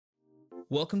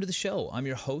Welcome to the show. I'm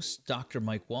your host, Dr.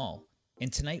 Mike Wall,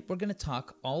 and tonight we're going to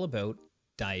talk all about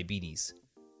diabetes.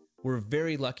 We're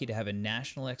very lucky to have a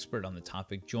national expert on the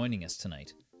topic joining us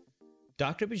tonight.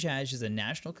 Dr. Bajaj is a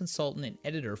national consultant and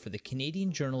editor for the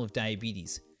Canadian Journal of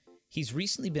Diabetes. He's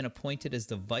recently been appointed as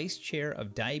the Vice Chair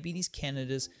of Diabetes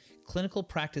Canada's Clinical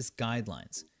Practice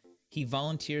Guidelines. He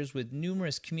volunteers with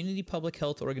numerous community public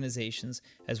health organizations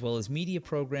as well as media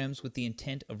programs with the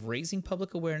intent of raising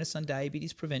public awareness on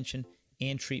diabetes prevention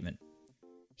and treatment.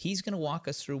 He's going to walk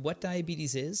us through what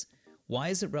diabetes is, why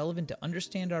is it relevant to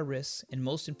understand our risks, and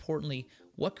most importantly,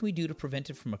 what can we do to prevent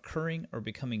it from occurring or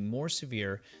becoming more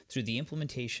severe through the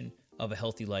implementation of a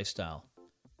healthy lifestyle.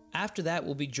 After that,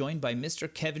 we'll be joined by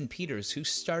Mr. Kevin Peters, who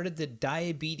started the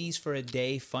Diabetes for a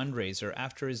Day fundraiser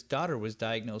after his daughter was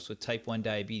diagnosed with type 1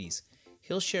 diabetes.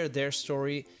 He'll share their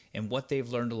story and what they've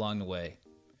learned along the way.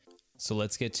 So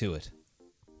let's get to it.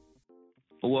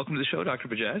 Well, welcome to the show, Dr.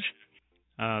 Bajaj.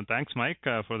 Thanks, Mike,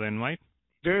 for the invite.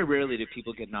 Very rarely do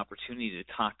people get an opportunity to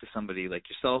talk to somebody like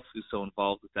yourself who's so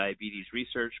involved with diabetes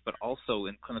research, but also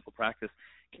in clinical practice.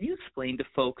 Can you explain to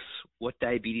folks what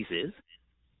diabetes is?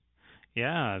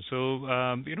 Yeah,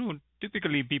 so,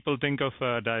 typically people think of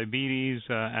diabetes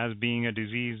as being a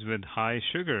disease with high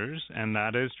sugars, and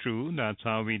that is true. That's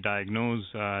how we diagnose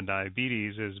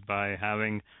diabetes, is by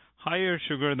having higher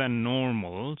sugar than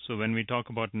normal. So when we talk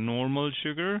about normal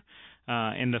sugar,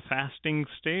 in the fasting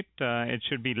state, it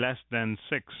should be less than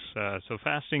 6. So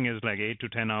fasting is like 8 to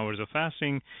 10 hours of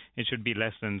fasting. It should be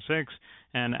less than 6.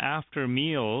 And after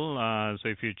meal, so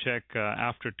if you check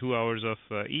after 2 hours of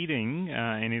eating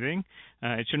anything,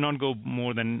 it should not go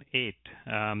more than 8.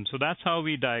 So that's how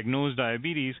we diagnose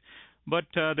diabetes. But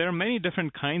there are many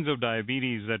different kinds of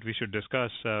diabetes that we should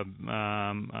discuss,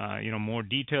 more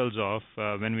details of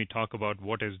when we talk about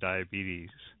what is diabetes.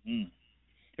 Mm.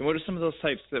 And what are some of those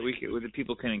types that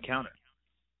people can encounter?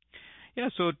 Yeah,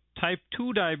 so type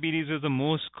 2 diabetes is the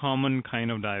most common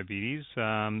kind of diabetes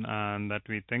that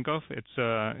we think of. It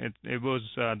was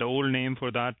the old name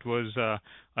for that was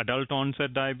adult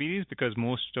onset diabetes, because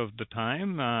most of the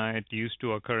time it used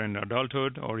to occur in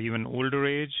adulthood or even older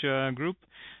age group.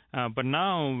 But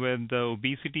now with the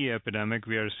obesity epidemic,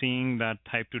 we are seeing that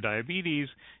type 2 diabetes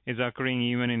is occurring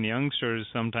even in youngsters,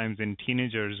 sometimes in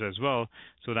teenagers as well.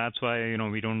 So that's why,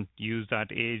 we don't use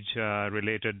that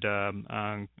age-related,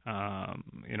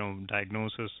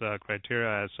 diagnosis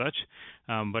criteria as such,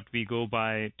 but we go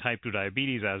by type 2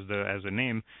 diabetes as the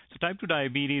name. So type 2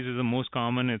 diabetes is the most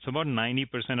common. It's about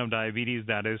 90% of diabetes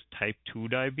that is type 2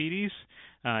 diabetes.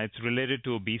 It's related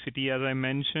to obesity, as I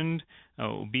mentioned.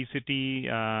 Obesity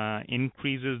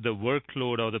increases the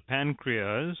workload of the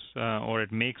pancreas, or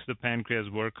it makes the pancreas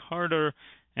work harder.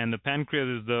 And the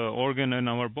pancreas is the organ in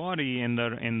our body in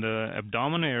the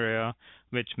abdomen area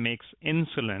which makes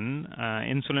insulin.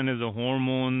 Insulin is a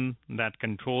hormone that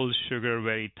controls sugar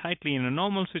very tightly in a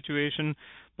normal situation.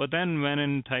 But then when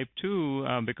in type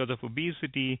 2, because of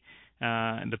obesity,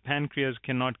 the pancreas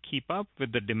cannot keep up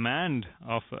with the demand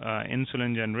of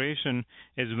insulin generation,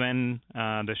 is when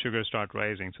the sugars start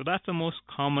rising. So that's the most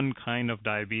common kind of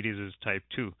diabetes, is type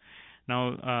 2.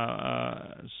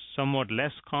 Now, somewhat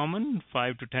less common,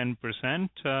 5 to 10%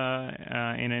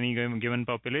 in any given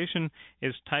population,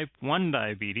 is type 1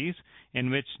 diabetes, in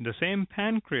which the same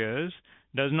pancreas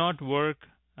does not work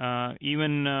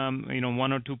even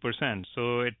 1 or 2%.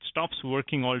 So it stops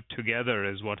working altogether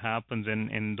is what happens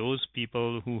in those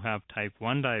people who have type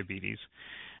 1 diabetes.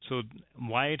 So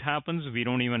why it happens, we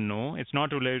don't even know. It's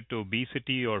not related to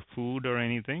obesity or food or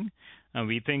anything.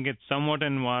 We think it's somewhat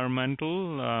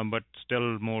environmental, but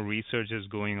still more research is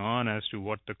going on as to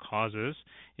what the cause is.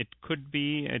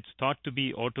 It's thought to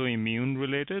be autoimmune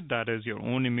related, that is your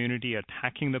own immunity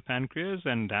attacking the pancreas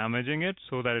and damaging it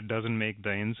so that it doesn't make the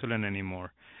insulin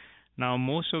anymore. Now,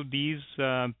 most of these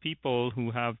people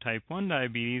who have type 1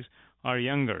 diabetes are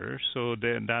younger, so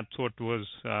that's what was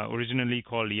originally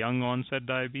called young onset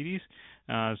diabetes.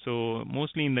 So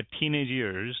mostly in the teenage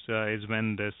years is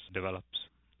when this develops.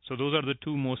 So those are the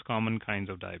two most common kinds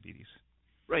of diabetes.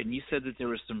 Right, and you said that there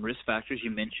were some risk factors. You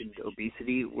mentioned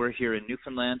obesity. We're here in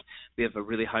Newfoundland. We have a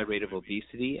really high rate of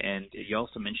obesity, and you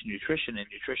also mentioned nutrition, and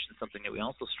nutrition is something that we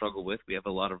also struggle with. We have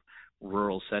a lot of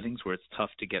rural settings where it's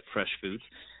tough to get fresh foods.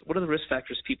 What are the risk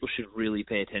factors people should really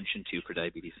pay attention to for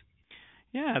diabetes?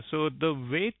 Yeah, so the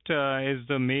weight is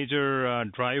the major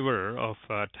driver of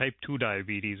type 2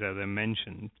 diabetes, as I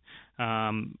mentioned.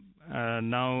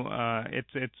 Now,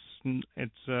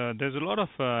 there's a lot of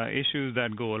issues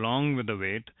that go along with the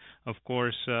weight. Of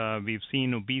course, we've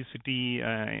seen obesity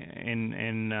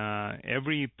in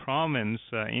every province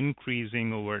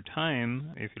increasing over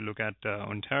time. If you look at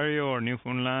Ontario or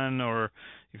Newfoundland, or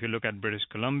if you look at British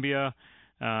Columbia,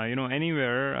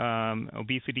 anywhere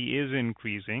obesity is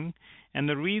increasing. And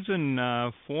the reason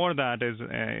for that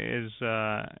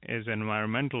is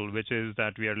environmental, which is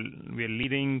that we are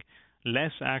leading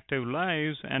less active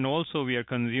lives, and also we are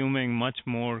consuming much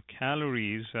more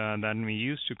calories than we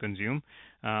used to consume.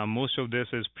 Most of this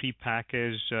is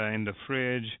prepackaged in the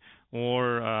fridge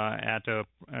or at a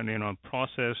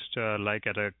processed like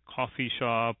at a coffee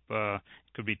shop. It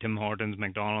could be Tim Hortons,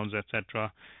 McDonald's,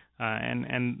 etc.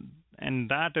 And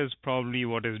that is probably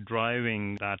what is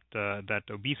driving that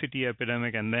obesity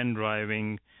epidemic, and then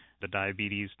driving the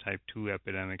diabetes type 2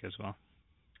 epidemic as well.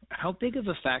 How big of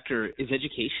a factor is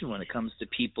education when it comes to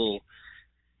people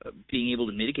being able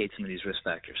to mitigate some of these risk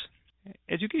factors?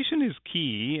 Education is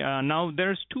key. Now,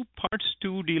 there's two parts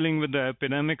to dealing with the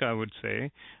epidemic, I would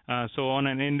say. So on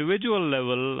an individual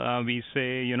level, we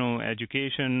say,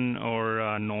 education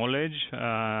or knowledge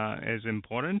is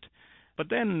important. But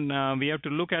then we have to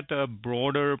look at a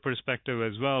broader perspective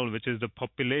as well, which is the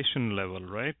population level,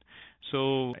 right?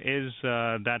 So is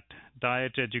that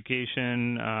diet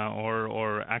education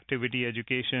or activity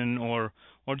education or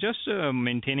just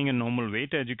maintaining a normal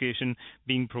weight education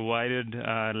being provided,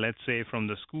 let's say, from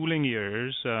the schooling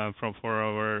years for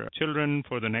our children,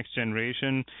 for the next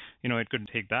generation? It could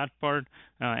take that part.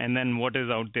 And then what is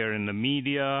out there in the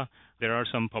media? There are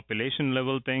some population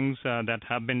level things that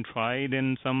have been tried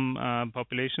in some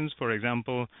populations. For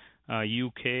example,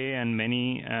 UK and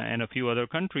a few other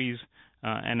countries,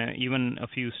 and even a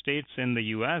few states in the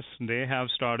US, they have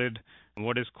started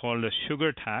what is called a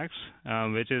sugar tax,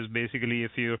 which is basically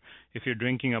if you're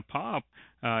drinking a pop,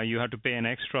 you have to pay an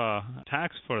extra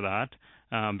tax for that.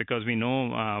 Because we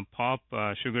know pop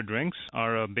sugar drinks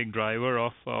are a big driver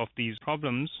of these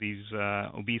problems, these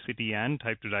obesity and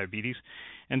type 2 diabetes.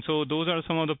 And so those are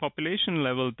some of the population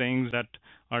level things that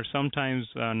are sometimes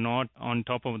not on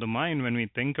top of the mind when we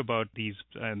think about these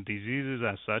diseases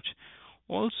as such.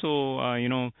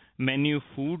 Also, menu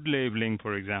food labeling,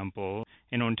 for example.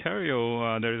 In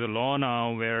Ontario, there is a law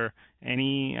now where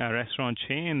any restaurant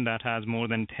chain that has more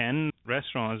than 10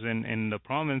 restaurants in the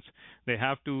province, they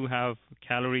have to have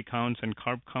calorie counts and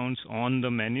carb counts on the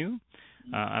menu.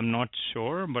 I'm not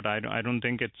sure, but I don't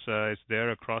think it's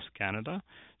there across Canada.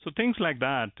 So things like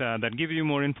that that give you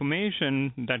more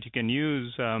information that you can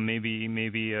use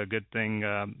maybe a good thing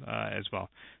as well.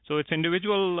 So it's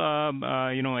individual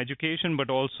education, but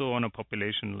also on a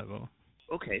population level.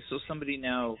 Okay, so somebody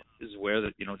now is aware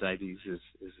that diabetes is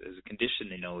a condition.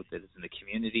 They know that it's in the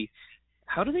community.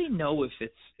 How do they know if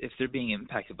they're being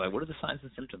impacted by it? What are the signs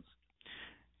and symptoms?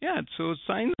 Yeah, so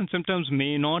signs and symptoms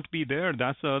may not be there.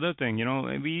 That's the other thing.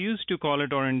 We used to call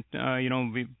it,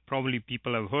 we probably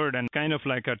people have heard, and kind of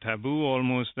like a taboo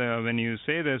almost when you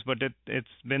say this, but it's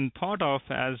been thought of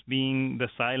as being the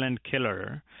silent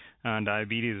killer.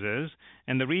 Diabetes is,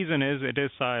 and the reason is it is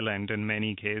silent in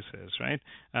many cases, right?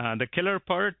 The killer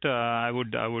part, I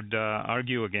would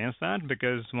argue against that,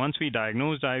 because once we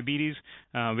diagnose diabetes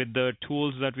with the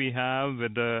tools that we have,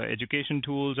 with the education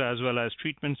tools as well as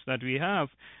treatments that we have,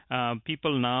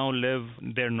 people now live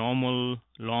their normal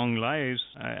long lives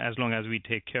as long as we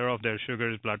take care of their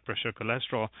sugars, blood pressure,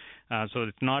 cholesterol. So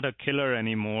it's not a killer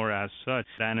anymore as such.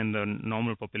 Than in the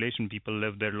normal population, people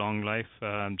live their long life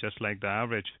just like the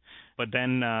average. But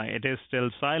then it is still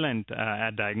silent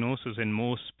at diagnosis in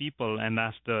most people, and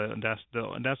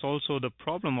that's also the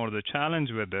problem or the challenge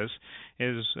with this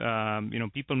is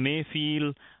people may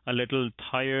feel a little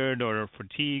tired or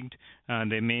fatigued.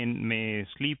 They may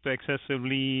sleep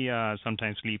excessively,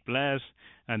 sometimes sleep less.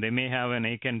 They may have an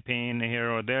ache and pain here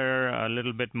or there, a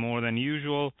little bit more than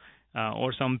usual.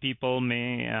 Or some people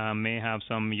may have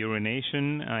some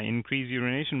urination, increased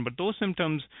urination. But those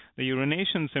symptoms, the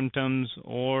urination symptoms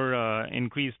or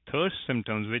increased thirst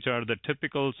symptoms, which are the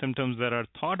typical symptoms that are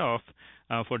thought of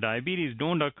for diabetes,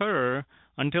 don't occur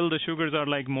until the sugars are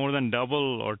like more than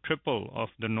double or triple of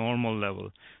the normal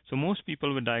level. So most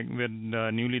people with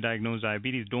newly diagnosed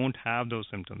diabetes don't have those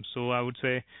symptoms. So I would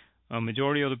say a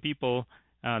majority of the people,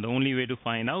 the only way to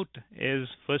find out is,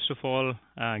 first of all,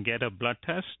 get a blood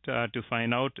test to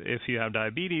find out if you have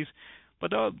diabetes.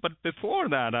 But before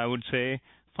that, I would say,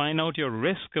 find out your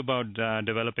risk about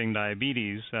developing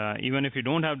diabetes. Even if you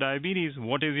don't have diabetes,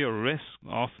 what is your risk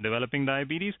of developing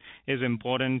diabetes is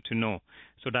important to know.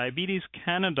 So Diabetes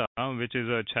Canada, which is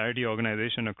a charity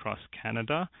organization across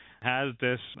Canada, has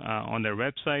this on their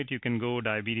website. You can go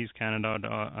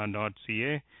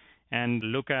diabetescanada.ca and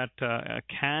look at a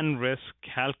CAN risk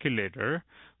calculator,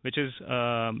 which is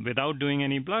without doing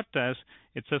any blood tests.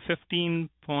 It's a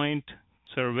 15-point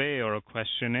survey or a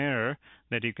questionnaire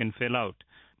that you can fill out.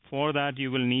 For that,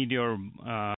 you will need your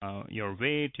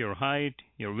weight, your height,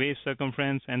 your waist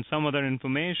circumference, and some other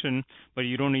information, but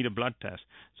you don't need a blood test.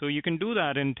 So you can do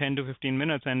that in 10 to 15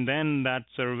 minutes, and then that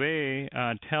survey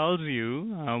tells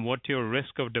you what your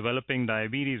risk of developing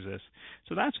diabetes is.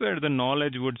 So that's where the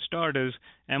knowledge would start is,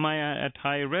 am I at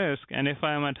high risk? And if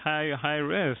I am at high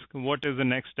risk, what is the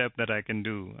next step that I can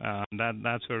do?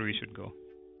 That's where we should go.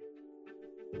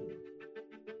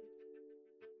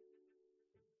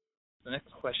 The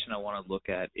next question I want to look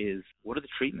at is, what are the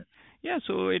treatments? Yeah,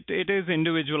 so it is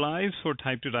individualized for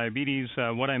type 2 diabetes.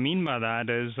 What I mean by that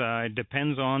is it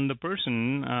depends on the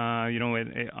person.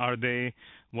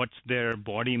 What's their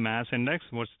body mass index?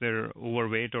 What's their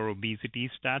overweight or obesity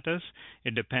status?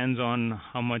 It depends on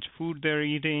how much food they're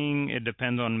eating. It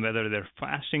depends on whether their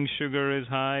fasting sugar is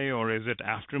high, or is it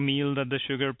after meal that the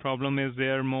sugar problem is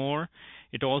there more.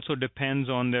 It also depends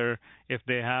on if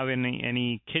they have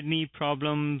any kidney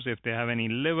problems, if they have any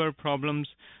liver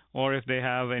problems, or if they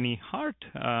have any heart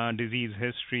disease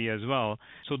history as well.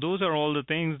 So those are all the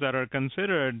things that are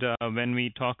considered when we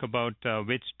talk about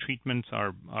which treatments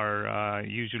are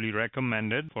usually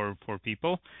recommended for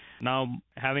people. Now,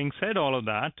 having said all of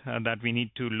that, that we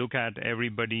need to look at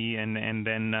everybody and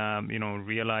then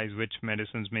realize which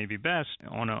medicines may be best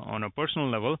on a personal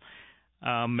level.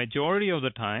 Majority of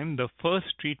the time, the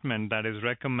first treatment that is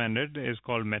recommended is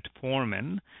called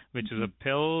metformin, which is a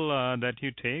pill that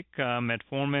you take.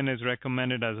 Metformin is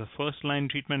recommended as a first-line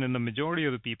treatment in the majority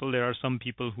of the people. There are some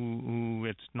people who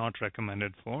it's not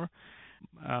recommended for.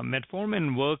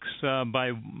 Metformin works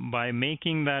by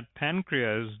making that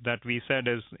pancreas that we said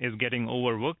is getting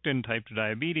overworked in type 2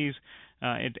 diabetes.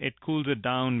 It cools it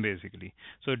down basically.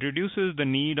 So it reduces the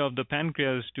need of the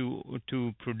pancreas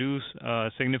to produce a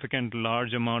significant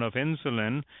large amount of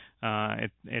insulin.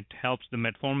 The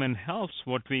metformin helps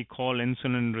what we call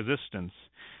insulin resistance.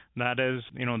 That is,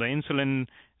 the insulin,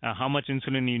 how much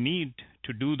insulin you need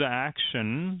to do the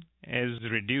action is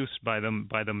reduced by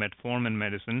the metformin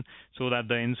medicine, so that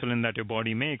the insulin that your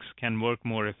body makes can work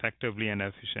more effectively and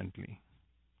efficiently.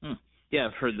 Yeah,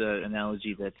 I've heard the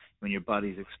analogy that when your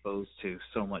body's exposed to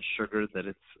so much sugar that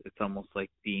it's almost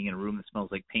like being in a room that smells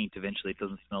like paint. Eventually, it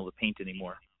doesn't smell the paint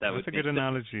anymore. That's a good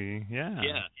analogy. Yeah.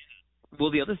 Yeah.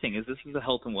 Well, the other thing is this is a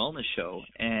health and wellness show,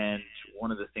 and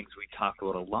one of the things we talk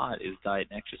about a lot is diet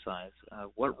and exercise.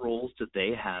 What roles do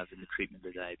they have in the treatment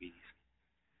of diabetes?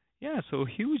 Yeah, so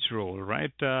huge role,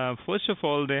 right? First of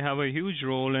all, they have a huge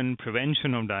role in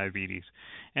prevention of diabetes.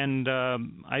 And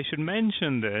I should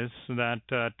mention this, that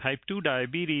type 2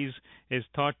 diabetes is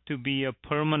thought to be a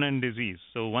permanent disease.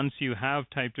 So once you have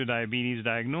type 2 diabetes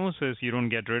diagnosis, you don't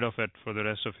get rid of it for the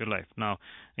rest of your life. Now,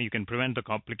 you can prevent the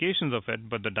complications of it,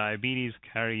 but the diabetes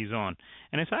carries on.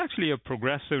 And it's actually a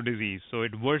progressive disease, so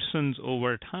it worsens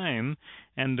over time.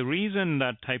 And the reason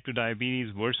that type 2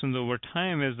 diabetes worsens over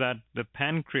time is that the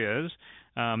pancreas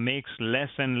makes less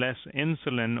and less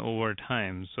insulin over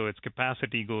time. So its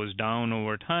capacity goes down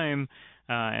over time,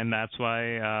 and that's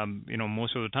why,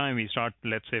 most of the time we start,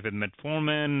 let's say, with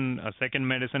metformin, a second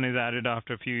medicine is added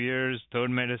after a few years,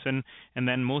 third medicine, and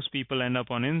then most people end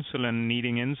up on insulin,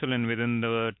 needing insulin within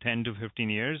the 10 to 15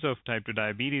 years of type 2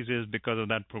 diabetes is because of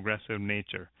that progressive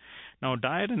nature. Now,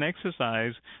 diet and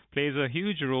exercise plays a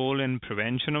huge role in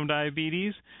prevention of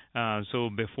diabetes. So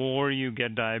before you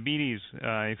get diabetes,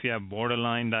 if you have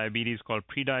borderline diabetes called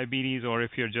prediabetes, or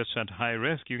if you're just at high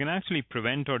risk, you can actually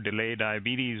prevent or delay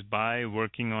diabetes by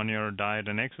working on your diet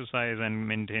and exercise and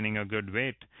maintaining a good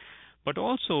weight. But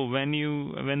also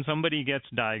when somebody gets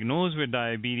diagnosed with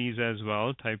diabetes as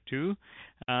well, type 2,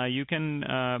 you can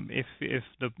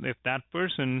if that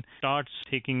person starts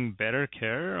taking better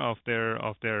care of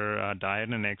their diet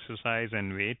and exercise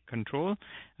and weight control,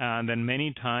 then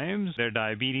many times their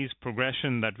diabetes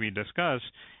progression that we discussed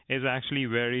is actually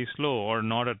very slow or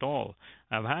not at all.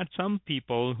 I've had some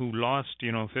people who lost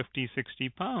 50, 60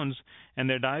 pounds and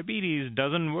their diabetes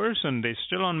doesn't worsen. They're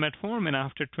still on metformin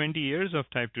after 20 years of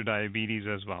type 2 diabetes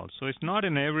as well. So it's not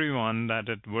in everyone that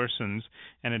it worsens,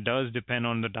 and it does depend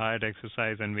on the diet,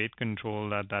 exercise, and weight control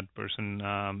that person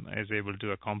is able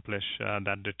to accomplish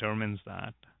that determines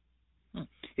that.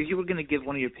 If you were going to give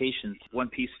one of your patients one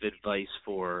piece of advice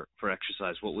for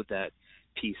exercise, what would that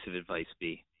piece of advice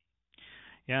be?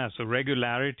 Yeah, so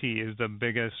regularity is the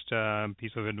biggest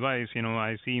piece of advice.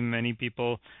 I see many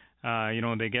people,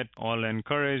 they get all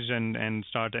encouraged and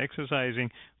start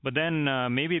exercising, but then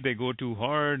maybe they go too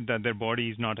hard that their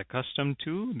body is not accustomed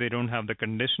to. They don't have the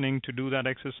conditioning to do that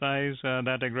exercise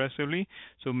that aggressively.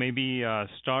 So maybe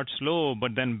start slow,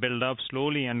 but then build up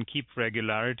slowly and keep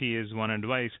regularity is one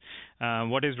advice.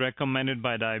 What is recommended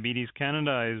by Diabetes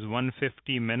Canada is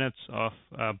 150 minutes of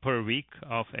per week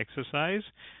of exercise.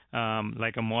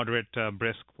 Like a moderate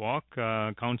brisk walk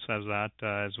counts as that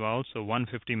as well. So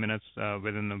 150 minutes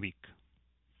within a week.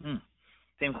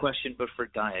 Same question, but for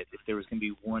diet. If there was going to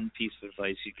be one piece of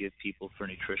advice you'd give people for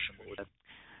nutrition, what would that be?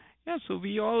 Yeah, so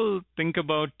we all think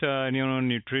about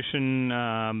nutrition,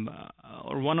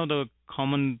 or one of the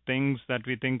common things that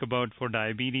we think about for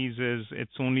diabetes is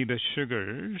it's only the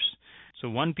sugars. So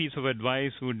one piece of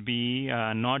advice would be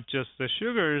not just the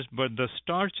sugars, but the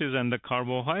starches and the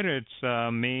carbohydrates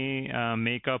may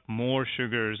make up more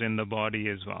sugars in the body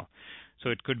as well. So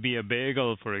it could be a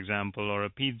bagel, for example, or a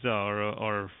pizza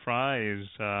or fries.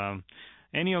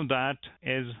 Any of that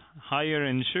is higher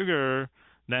in sugar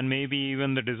than maybe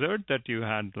even the dessert that you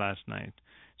had last night.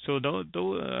 So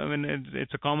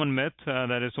it's a common myth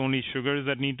that it's only sugars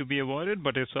that need to be avoided,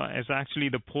 but it's actually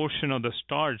the portion of the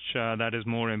starch that is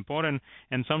more important.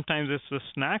 And sometimes it's the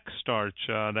snack starch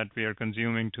that we are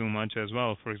consuming too much as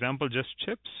well. For example, just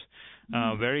chips.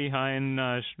 Very high in,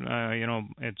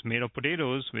 it's made of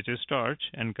potatoes, which is starch,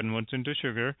 and converts into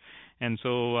sugar. And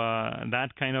so that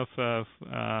kind of,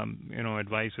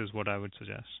 advice is what I would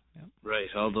suggest. Yeah. Right.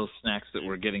 All those snacks that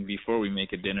we're getting before we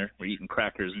make a dinner. We're eating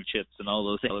crackers and chips and all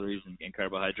those calories and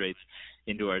carbohydrates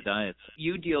into our diets.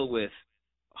 You deal with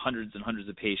hundreds and hundreds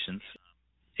of patients,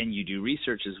 and you do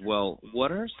research as well.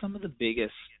 What are some of the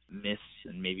biggest myths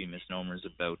and maybe misnomers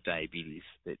about diabetes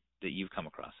that you've come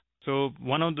across? So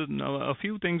a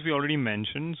few things we already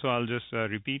mentioned, so I'll just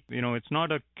repeat. It's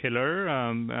not a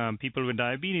killer. People with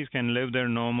diabetes can live their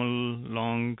normal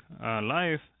long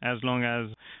life as long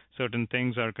as certain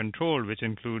things are controlled, which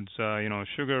includes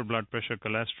sugar, blood pressure,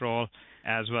 cholesterol,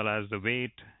 as well as the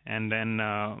weight, and then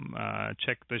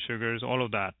check the sugars, all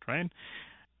of that, right?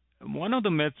 One of the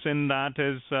myths in that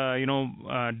is,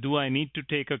 do I need to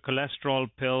take a cholesterol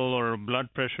pill or a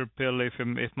blood pressure pill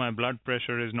if my blood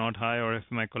pressure is not high or if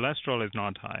my cholesterol is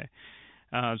not high?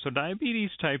 So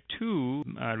diabetes type 2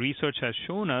 research has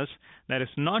shown us that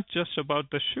it's not just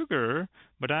about the sugar,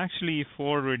 but actually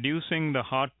for reducing the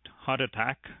heart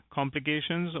attack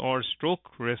complications or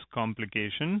stroke risk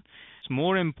complication, it's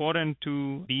more important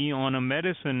to be on a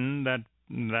medicine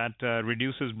that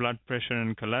reduces blood pressure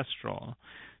and cholesterol.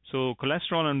 So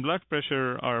cholesterol and blood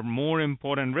pressure are more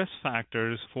important risk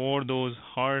factors for those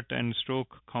heart and stroke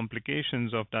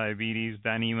complications of diabetes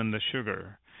than even the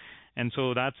sugar. And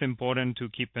so that's important to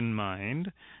keep in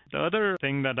mind. The other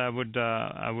thing that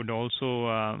I would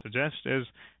also suggest is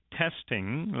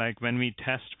testing. Like when we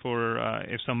test for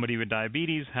if somebody with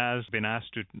diabetes has been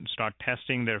asked to start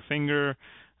testing their finger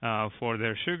for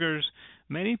their sugars,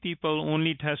 many people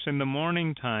only test in the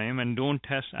morning time and don't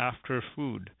test after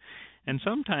food. And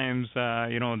sometimes,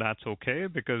 that's okay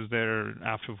because their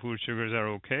after-food sugars are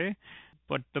okay.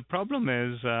 But the problem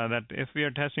is that if we are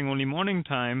testing only morning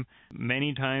time,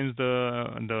 many times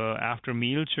the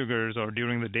after-meal sugars or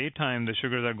during the daytime, the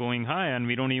sugars are going high, and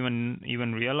we don't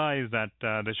even realize that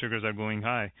the sugars are going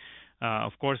high.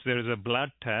 Of course, there is a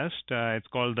blood test. It's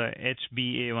called the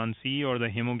HbA1c or the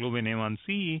hemoglobin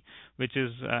A1c, which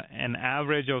is an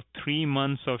average of 3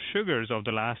 months of sugars of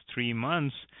the last 3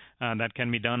 months that can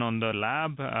be done on the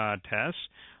lab test.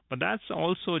 But that's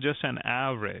also just an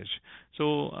average.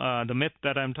 So the myth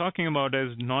that I'm talking about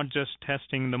is not just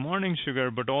testing the morning sugar,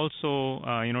 but also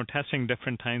testing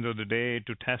different times of the day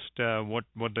to test what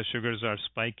the sugars are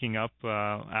spiking up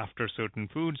after certain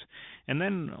foods, and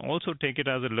then also take it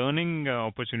as a learning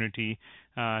opportunity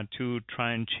to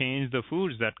try and change the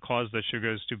foods that cause the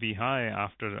sugars to be high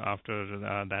after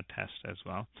that test as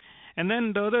well. And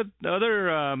then the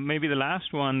other maybe the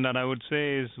last one that I would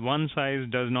say is one size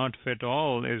does not fit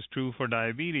all is true for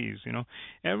diabetes.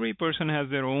 Every person has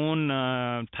their own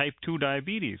type 2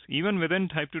 diabetes. Even within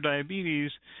type 2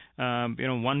 diabetes,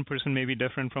 one person may be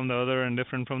different from the other and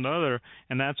different from the other.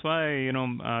 And that's why,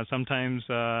 sometimes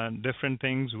different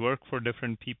things work for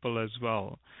different people as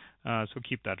well. So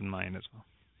keep that in mind as well.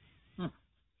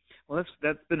 Well,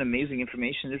 that's been amazing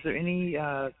information. Is there any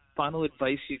final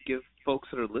advice you'd give folks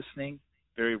that are listening?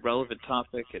 Very relevant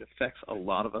topic. It affects a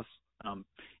lot of us.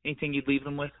 Anything you'd leave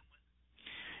them with?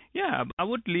 Yeah, I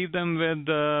would leave them with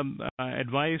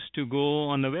advice to go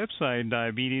on the website,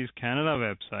 Diabetes Canada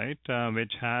website,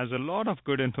 which has a lot of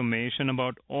good information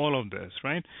about all of this,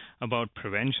 right? About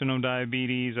prevention of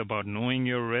diabetes, about knowing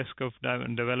your risk of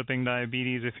developing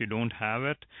diabetes if you don't have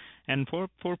it. And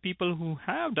for people who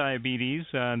have diabetes,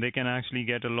 they can actually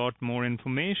get a lot more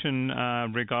information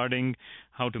regarding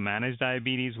how to manage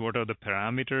diabetes, what are the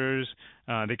parameters.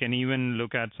 They can even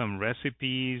look at some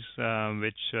recipes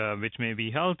which may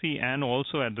be healthy and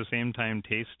also at the same time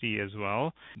tasty as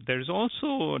well. There's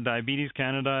also Diabetes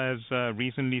Canada has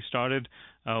recently started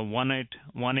a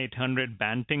 1-800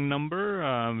 Banting number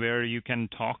where you can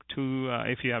talk to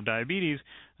if you have diabetes.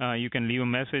 You can leave a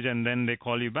message and then they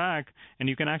call you back, and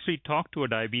you can actually talk to a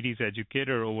diabetes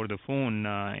educator over the phone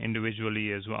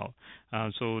individually as well.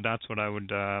 So that's what I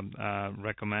would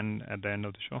recommend at the end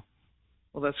of the show.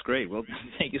 Well, that's great. Well,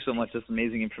 thank you so much. That's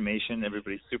amazing information.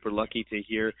 Everybody's super lucky to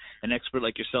hear an expert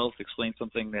like yourself explain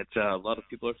something that a lot of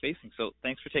people are facing. So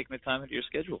thanks for taking the time into your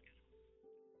schedule.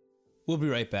 We'll be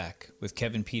right back with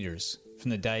Kevin Peters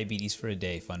from the Diabetes for a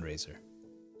Day fundraiser.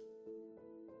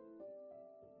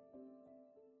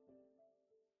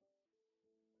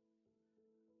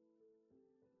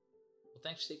 Well,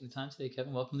 thanks for taking the time today,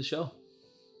 Kevin. Welcome to the show.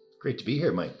 Great to be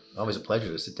here, Mike. Always a pleasure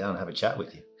to sit down and have a chat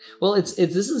with you. Well, this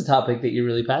is a topic that you're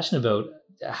really passionate about.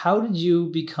 How did you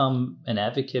become an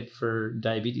advocate for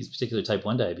diabetes, particularly type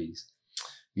 1 diabetes?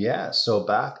 Yeah, so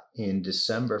back in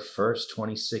December 1st,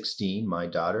 2016, my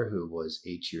daughter, who was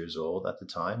 8 years old at the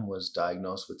time, was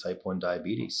diagnosed with type 1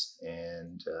 diabetes.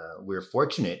 And we're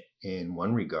fortunate in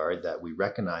one regard that we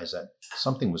recognized that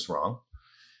something was wrong.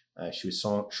 She was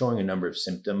showing a number of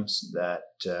symptoms that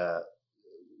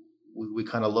we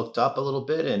kind of looked up a little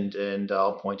bit and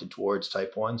all pointed towards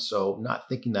type 1. So not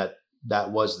thinking that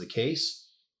that was the case,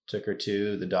 took her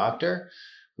to the doctor,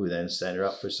 who then sent her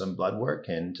up for some blood work.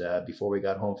 And before we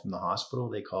got home from the hospital,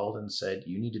 they called and said,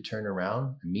 you need to turn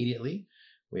around immediately.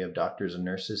 We have doctors and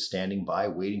nurses standing by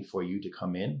waiting for you to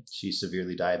come in. She's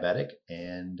severely diabetic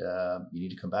and you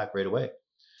need to come back right away.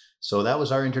 So that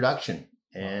was our introduction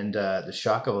and the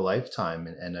shock of a lifetime.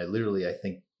 And I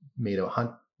think, made a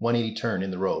 180 turn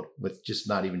in the road with just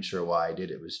not even sure why I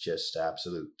did. It was just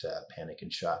absolute panic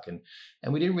and shock. And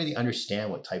we didn't really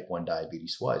understand what type 1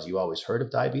 diabetes was. You always heard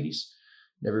of diabetes,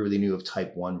 never really knew of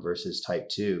type 1 versus type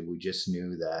 2. We just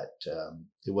knew that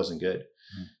it wasn't good.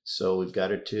 Mm-hmm. So we've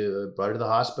brought her to the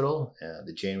hospital.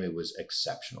 The Janeway was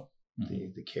exceptional.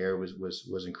 Mm-hmm. The care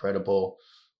was incredible.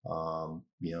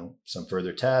 Some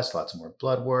further tests, lots of more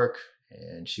blood work,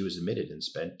 and she was admitted and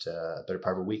spent a better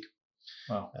part of a week.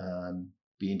 Wow.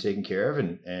 Being taken care of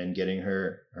and getting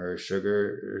her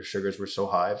sugars were so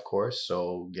high, of course.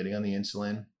 So getting on the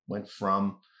insulin went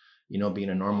from, being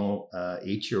a normal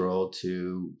 8-year-old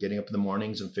to getting up in the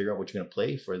mornings and figure out what you're going to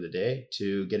play for the day,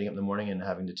 to getting up in the morning and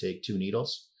having to take 2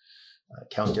 needles,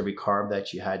 count every carb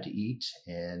that you had to eat,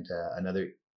 and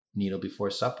another needle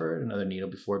before supper, another needle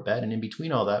before bed. And in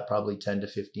between all that, probably 10 to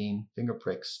 15 finger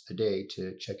pricks a day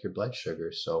to check your blood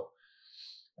sugar. So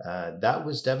that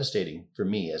was devastating for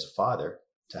me as a father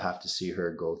to have to see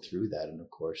her go through that. And of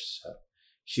course,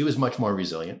 she was much more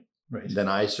resilient than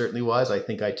I certainly was. I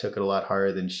think I took it a lot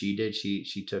harder than she did.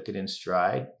 She took it in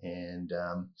stride, and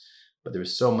but there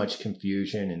was so much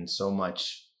confusion and so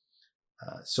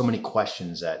many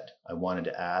questions that I wanted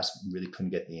to ask, really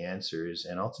couldn't get the answers.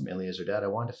 And ultimately, as her dad, I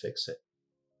wanted to fix it.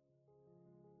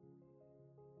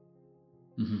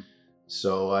 Mm-hmm.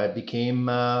 So I became,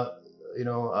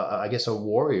 I guess a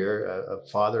warrior, a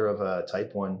father of a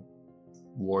type 1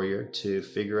 warrior, to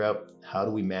figure out how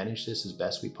do we manage this as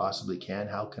best we possibly can.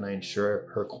 How can I ensure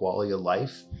her quality of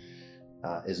life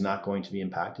is not going to be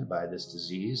impacted by this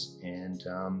disease, and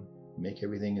make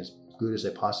everything as good as I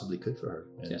possibly could for her.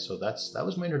 And so that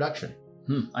was my introduction.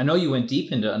 I know you went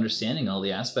deep into understanding all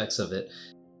the aspects of it,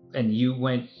 and you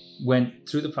went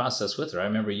through the process with her. I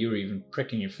remember you were even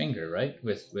pricking your finger, right,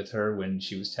 with her when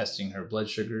she was testing her blood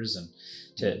sugars, and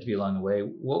to be along the way.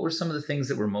 What were some of the things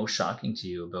that were most shocking to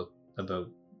you about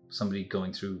somebody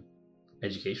going through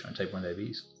education on type 1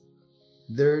 diabetes?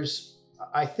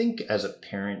 I think as a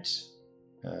parent,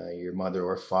 your mother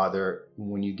or father,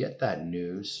 when you get that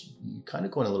news, you kind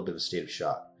of go in a little bit of a state of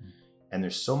shock. And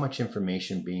there's so much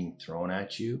information being thrown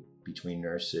at you between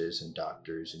nurses and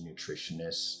doctors and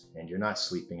nutritionists, and you're not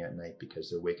sleeping at night because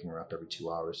they're waking her up every 2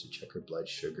 hours to check her blood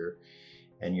sugar.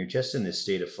 And you're just in this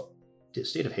state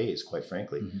of haze, quite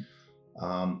frankly.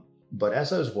 Mm-hmm. But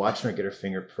as I was watching her get her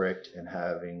finger pricked and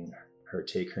having her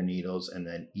take her needles and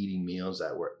then eating meals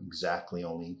that were exactly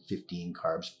only 15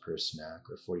 carbs per snack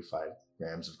or 45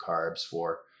 grams of carbs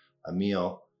for a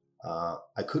meal,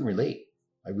 I couldn't relate.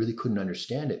 I really couldn't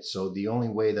understand it. So the only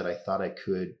way that I thought I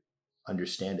could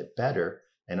understand it better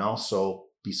and also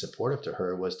be supportive to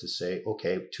her was to say,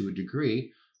 okay, to a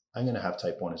degree, I'm going to have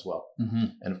type 1 as well. Mm-hmm.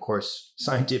 And of course,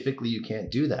 scientifically, you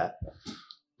can't do that.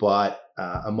 But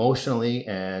emotionally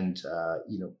and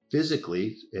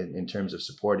physically, in terms of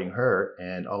supporting her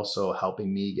and also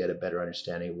helping me get a better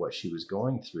understanding of what she was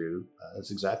going through,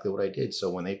 that's exactly what I did. So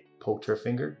when they poked her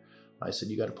finger, I said,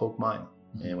 you got to poke mine.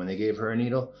 Mm-hmm. And when they gave her a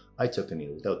needle, I took a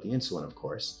needle without the insulin, of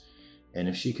course. And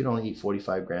if she could only eat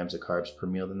 45 grams of carbs per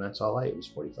meal, then that's all I ate was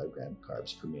 45 grams of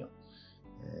carbs per meal.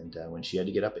 And when she had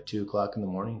to get up at 2 o'clock in the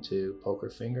morning to poke her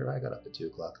finger, I got up at 2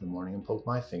 o'clock in the morning and poked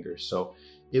my finger. So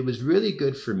it was really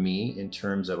good for me in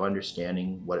terms of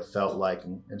understanding what it felt like.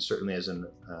 And certainly as an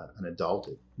adult,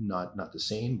 not the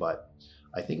same, but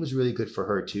I think it was really good for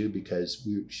her too, because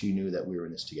she knew that we were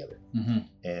in this together. Mm-hmm.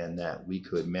 And that we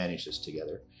could manage this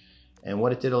together. And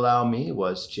what it did allow me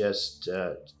was just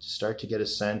start to get a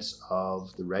sense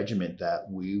of the regiment that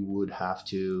we would have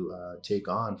to take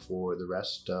on for the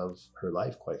rest of her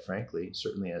life, quite frankly,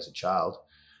 certainly as a child.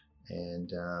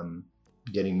 And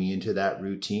getting me into that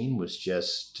routine was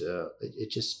just,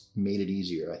 it just made it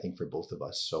easier, I think, for both of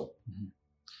us. So mm-hmm.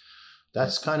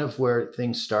 That's kind of where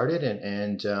things started.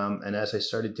 And as I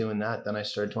started doing that, then I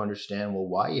started to understand, well,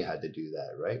 why you had to do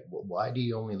that, right? Well, why do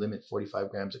you only limit 45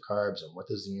 grams of carbs, and what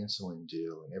does the insulin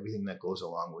do, and everything that goes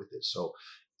along with it? So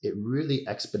it really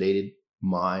expedited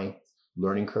my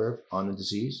learning curve on the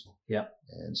disease. Yeah.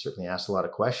 And certainly asked a lot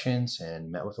of questions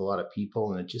and met with a lot of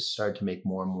people, and it just started to make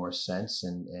more and more sense.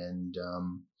 And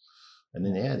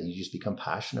then, yeah, you just become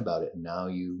passionate about it. And now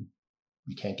you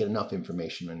can't get enough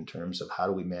information in terms of how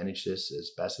do we manage this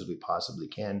as best as we possibly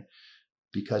can,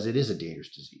 because it is a dangerous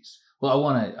disease. Well,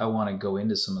 I want to go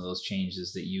into some of those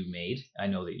changes that you made. I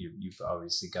know that you've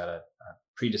obviously got a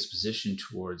predisposition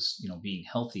towards being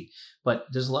healthy, but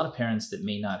there's a lot of parents that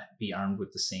may not be armed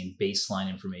with the same baseline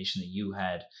information that you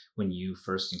had when you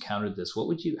first encountered this. How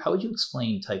would you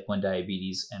explain type 1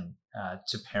 diabetes and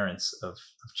to parents of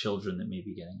children that may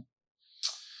be getting it?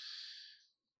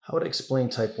 How would I explain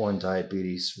type 1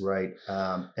 diabetes, right?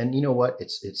 And you know what?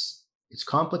 It's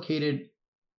complicated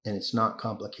and it's not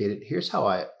complicated. Here's how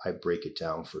I break it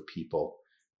down for people.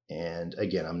 And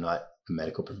again, I'm not a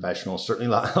medical professional, certainly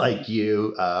not like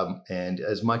you. And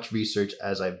as much research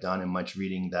as I've done and much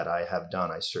reading that I have done,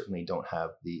 I certainly don't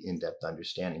have the in-depth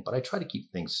understanding. But I try to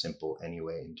keep things simple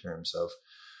anyway, in terms of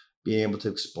being able to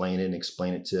explain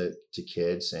it to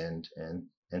kids and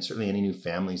certainly any new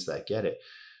families that get it.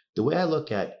 The way I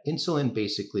look at insulin,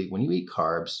 basically, when you eat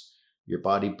carbs, your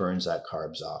body burns that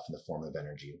carbs off in the form of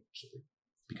energy. So it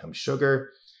becomes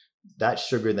sugar. That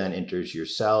sugar then enters your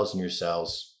cells, and your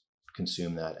cells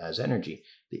consume that as energy.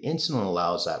 The insulin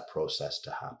allows that process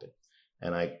to happen.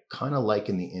 And I kind of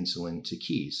liken the insulin to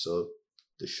keys. So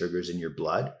the sugar's in your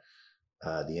blood.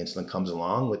 The insulin comes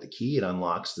along with the key. It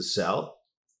unlocks the cell.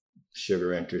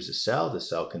 Sugar enters the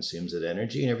cell consumes that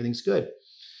energy, and everything's good.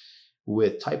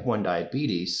 With type 1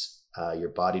 diabetes, your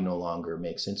body no longer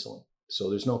makes insulin.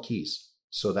 So there's no keys.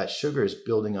 So that sugar is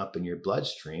building up in your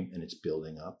bloodstream, and it's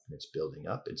building up and it's building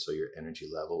up. And so your energy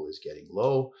level is getting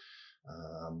low.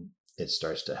 It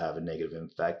starts to have a negative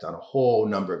effect on a whole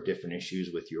number of different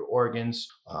issues with your organs.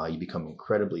 You become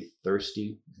incredibly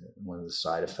thirsty. One of the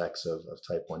side effects of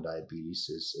type 1 diabetes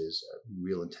is a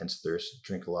real intense thirst.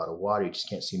 Drink a lot of water. You just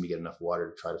can't seem to get enough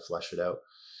water to try to flush it out.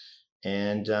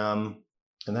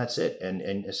 And that's it.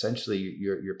 And essentially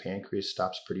your pancreas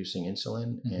stops producing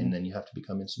insulin, mm-hmm. and then you have to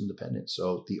become insulin dependent.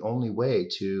 So the only way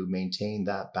to maintain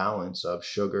that balance of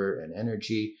sugar and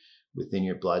energy within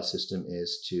your blood system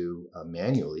is to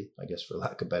manually, I guess for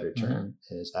lack of a better term,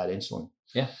 mm-hmm. is add insulin.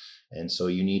 Yeah. And so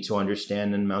you need to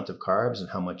understand the amount of carbs and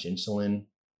how much insulin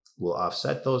will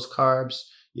offset those carbs.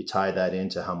 You tie that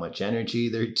into how much energy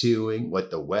they're doing, what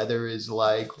the weather is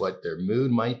like, what their mood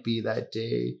might be that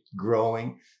day,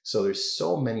 growing. So there's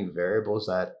so many variables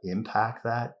that impact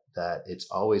that it's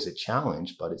always a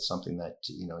challenge, but it's something that,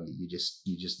 you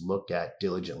just look at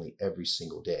diligently every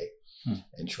single day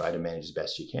and try to manage as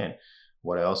best you can.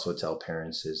 What I also tell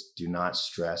parents is do not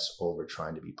stress over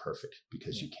trying to be perfect,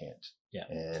 because you can't. Yeah.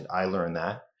 And I learned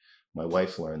that. My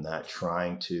wife learned that,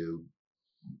 trying to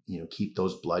keep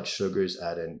those blood sugars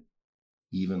at an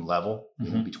even level,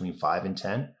 mm-hmm. Between 5 and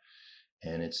 10.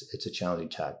 And it's a challenging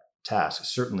task,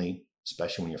 certainly,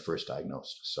 especially when you're first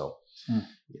diagnosed. So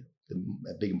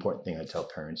a big important thing I tell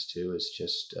parents too is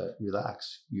just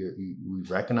relax. We've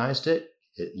recognized it.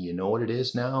 You know what it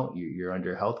is now. You're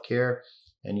under healthcare,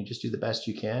 and you just do the best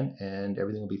you can, and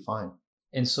everything will be fine.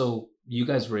 And so you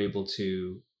guys were able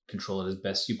to control it as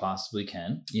best you possibly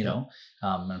can, you know.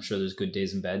 I'm sure there's good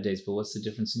days and bad days, but what's the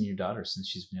difference in your daughter since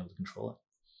she's been able to control it?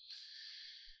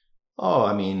 Oh,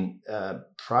 I mean,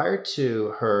 prior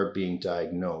to her being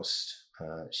diagnosed,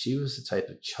 she was the type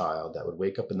of child that would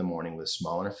wake up in the morning with a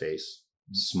smile on her face,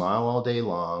 smile all day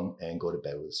long, and go to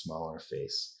bed with a smile on her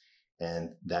face.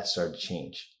 And that started to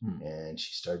change. And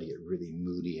she started to get really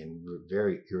moody and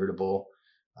very irritable.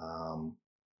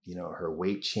 Her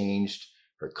weight changed,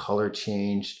 her color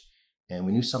changed, and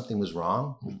we knew something was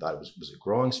wrong. We thought it was a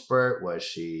growing spurt. Was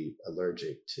she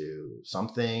allergic to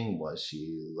something? Was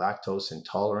she lactose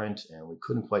intolerant? And we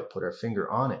couldn't quite put our finger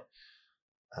on it.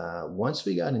 Once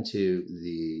we got into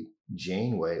the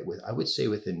Janeway, I would say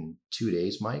within 2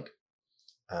 days, Mike,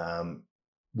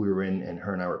 we were in, and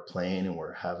her and I were playing, and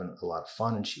we're having a lot of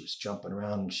fun, and she was jumping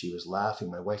around and she was laughing.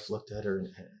 My wife looked at her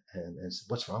and said,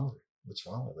 "What's wrong with her? What's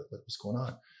wrong with her? What's going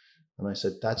on?" And I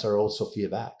said, "That's our old Sophia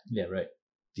back." Yeah, right.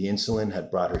 The insulin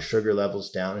had brought her sugar levels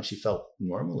down and she felt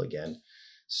normal again.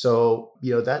 So,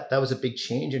 that was a big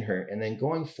change in her. And then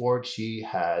going forward, she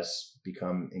has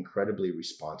become incredibly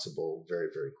responsible very,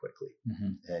 very quickly.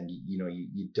 And,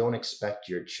 you don't expect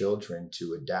your children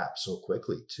to adapt so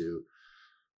quickly, to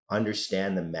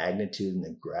understand the magnitude and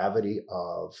the gravity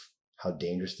of how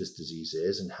dangerous this disease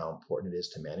is and how important it is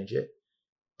to manage it.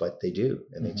 But they do,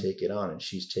 and they take it on, and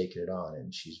she's taken it on,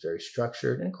 and she's very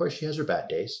structured. And of course, she has her bad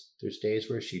days. There's days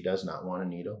where she does not want a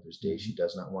needle. There's days she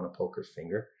does not want to poke her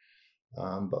finger.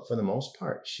 But for the most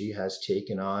part, she has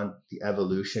taken on the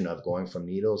evolution of going from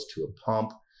needles to a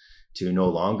pump to no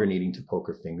longer needing to poke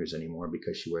her fingers anymore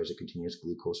because she wears a continuous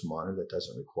glucose monitor that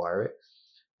doesn't require it.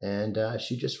 And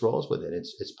she just rolls with it.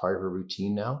 It's part of her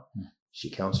routine now. She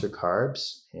counts her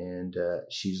carbs, and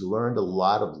she's learned a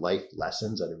lot of life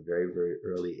lessons at a very, very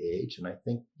early age. And I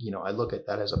think, I look at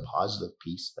that as a positive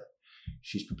piece, that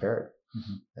she's prepared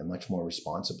and much more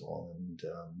responsible, and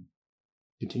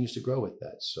continues to grow with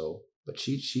that. So, but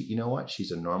she, you know what?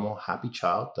 She's a normal, happy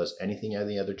child, does anything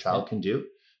any other child can do.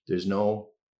 There's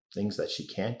no things that she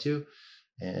can't do.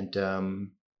 And,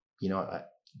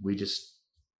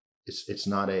 it's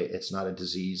not a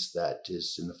disease that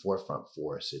is in the forefront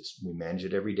for us. We manage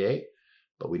it every day,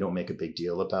 but we don't make a big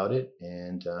deal about it.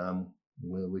 And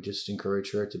we just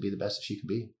encourage her to be the best that she can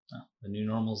be. Oh, the new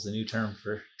normal is the new term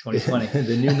for 2020.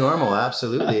 The new normal,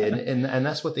 absolutely. And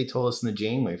that's what they told us in the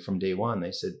Janeway from day one.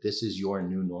 They said, this is your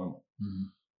new normal,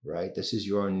 right? This is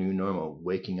your new normal.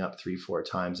 Waking up 3-4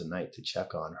 times a night to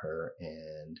check on her,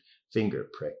 and finger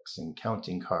pricks and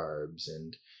counting carbs,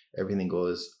 and everything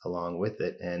goes along with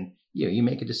it. And, you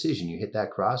make a decision. You hit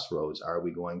that crossroads. Are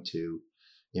we going to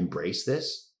embrace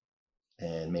this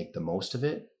and make the most of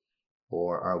it?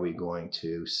 Or are we going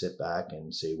to sit back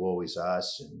and say, woe is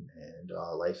us, and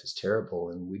life is terrible?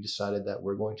 And we decided that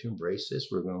we're going to embrace this.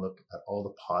 We're going to look at all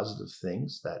the positive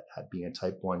things that being a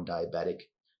type 1 diabetic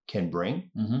can bring.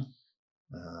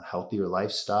 Healthier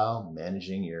lifestyle,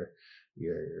 managing your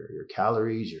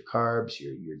calories, your carbs,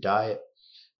 your diet,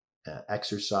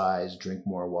 exercise, drink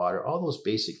more water, all those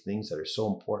basic things that are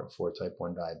so important for a type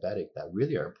 1 diabetic that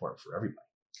really are important for everybody.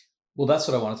 Well, that's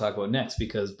what I want to talk about next,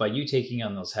 because by you taking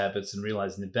on those habits and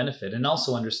realizing the benefit, and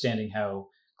also understanding how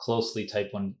closely type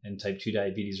 1 and type 2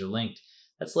 diabetes are linked,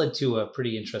 that's led to a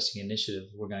pretty interesting initiative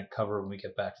we're going to cover when we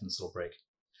get back from this little break.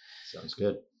 Sounds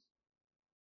good.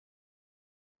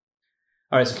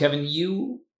 All right, so Kevin,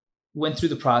 you went through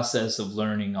the process of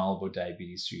learning all about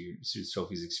diabetes through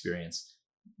Sophie's experience.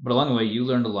 But along the way, you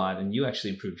learned a lot, and you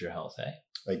actually improved your health, eh?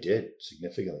 I did,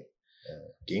 significantly.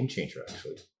 Game changer,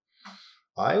 actually.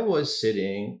 I was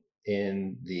sitting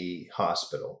in the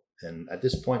hospital, and at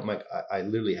this point, Mike, I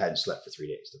literally hadn't slept for 3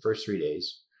 days. The first 3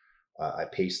 days, I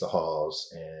paced the halls,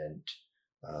 and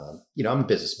I'm a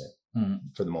businessman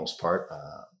for the most part,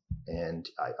 and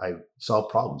I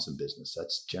solve problems in business.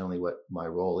 That's generally what my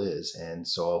role is, and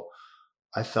so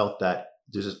I felt that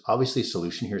there's obviously a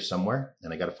solution here somewhere,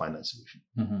 and I got to find that solution.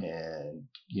 And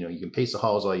you can pace the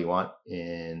halls all you want,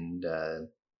 and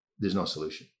there's no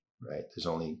solution. Right? There's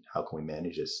only, how can we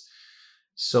manage this?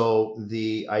 So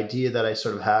the idea that I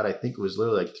sort of had, I think it was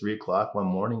literally like 3:00 one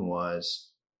morning,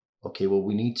 was, okay, well,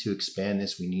 we need to expand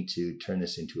this. We need to turn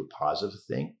this into a positive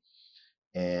thing,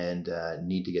 and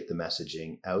need to get the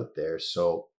messaging out there.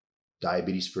 So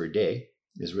Diabetes for a Day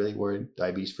is really where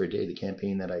Diabetes for a Day, the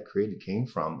campaign that I created, came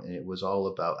from. And it was all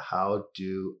about, how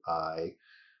do I,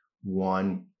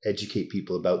 one, educate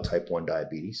people about type 1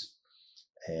 diabetes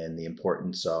and the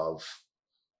importance of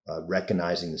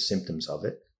recognizing the symptoms of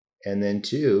it. And then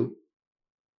two,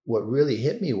 what really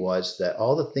hit me was that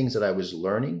all the things that I was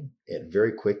learning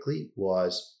very quickly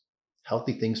was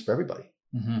healthy things for everybody.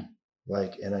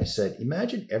 And I said,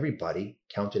 imagine everybody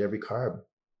counted every carb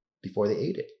before they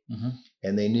ate it.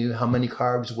 And they knew how many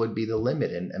carbs would be the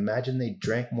limit. And imagine they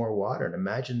drank more water, and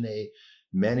imagine they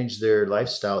managed their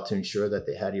lifestyle to ensure that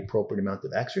they had the appropriate amount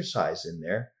of exercise in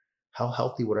there. How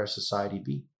healthy would our society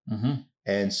be?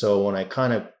 And so when I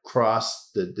kind of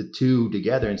crossed the two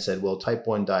together and said, well, type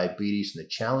 1 diabetes and the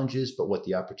challenges, but what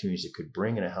the opportunities it could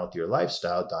bring in a healthier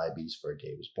lifestyle, Diabetes for a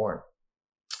Day was born.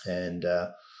 And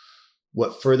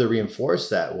what further reinforced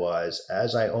that was,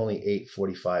 as I only ate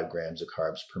 45 grams of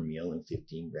carbs per meal and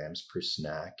 15 grams per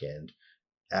snack, and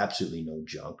absolutely no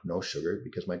junk, no sugar,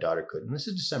 because my daughter couldn't. And this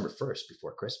is December 1st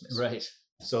before Christmas. Right.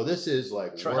 So this is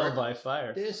like trial by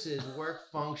fire. This is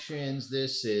work functions.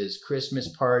 This is Christmas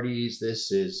parties.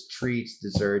 This is treats,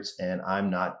 desserts, and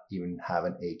I'm not even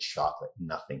having a chocolate,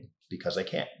 nothing, because I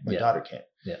can't. My daughter can't.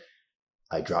 Yeah.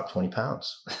 I dropped 20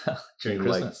 pounds during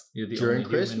Christmas. During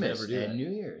Christmas and New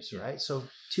Year's, right? So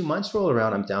 2 months roll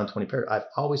around, I'm down 20 pounds. I've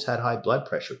always had high blood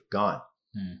pressure, gone.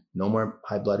 No more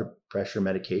high blood pressure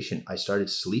medication. I started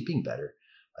sleeping better.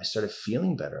 I started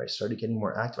feeling better. I started getting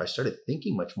more active. I started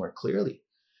thinking much more clearly.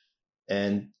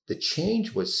 And the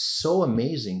change was so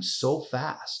amazing, so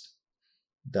fast,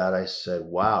 that I said,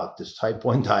 wow, this type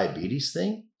 1 diabetes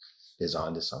thing is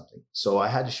onto something. So I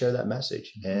had to share that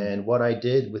message. And what I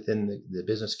did within the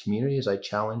business community is I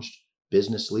challenged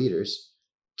business leaders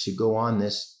to go on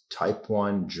this type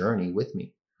 1 journey with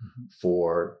me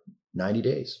for 90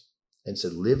 days. And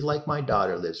said, live like my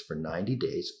daughter lives for 90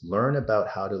 days, learn about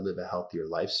how to live a healthier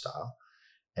lifestyle,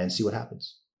 and see what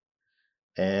happens.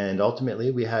 And ultimately,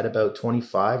 we had about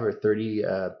 25 or 30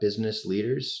 business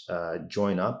leaders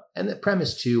join up. And the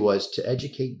premise, too, was to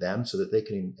educate them so that they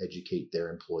can educate their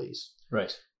employees.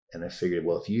 Right. And I figured,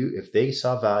 well, if they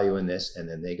saw value in this and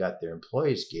then they got their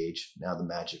employees engaged, now the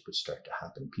magic would start to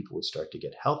happen. People would start to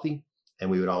get healthy, and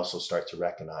we would also start to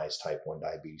recognize type 1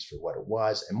 diabetes for what it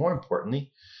was. And more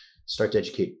importantly, start to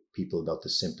educate people about the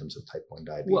symptoms of type 1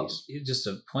 diabetes. Well, just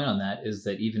a point on that is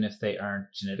that even if they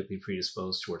aren't genetically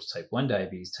predisposed towards type 1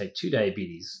 diabetes, type 2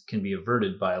 diabetes can be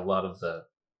averted by a lot of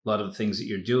the things that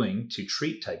you're doing to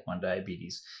treat type 1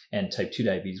 diabetes. And type 2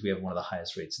 diabetes, we have one of the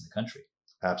highest rates in the country.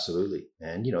 Absolutely.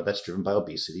 And, that's driven by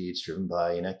obesity. It's driven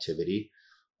by inactivity.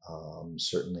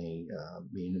 Certainly,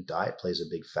 diet plays a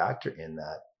big factor in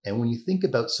that. And when you think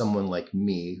about someone like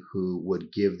me who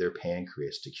would give their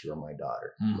pancreas to cure my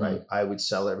daughter, right? I would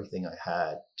sell everything I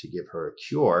had to give her a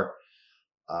cure.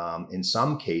 In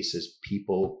some cases,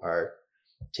 people are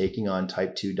taking on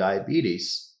type 2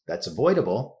 diabetes that's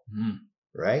avoidable,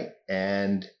 right?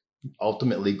 And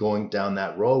ultimately going down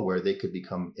that road where they could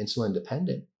become insulin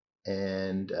dependent.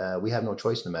 And we have no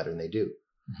choice in the matter, and they do.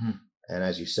 And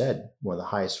as you said, one of the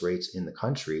highest rates in the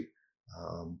country,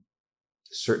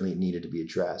 certainly needed to be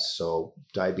addressed. So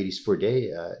Diabetes for a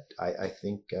Day, I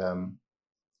think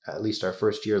at least our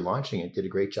first year launching it, did a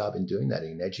great job in doing that,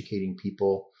 in educating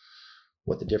people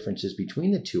what the differences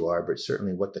between the two are, but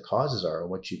certainly what the causes are and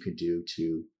what you could do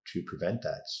to prevent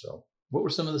that. So what were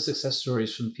some of the success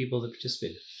stories from the people that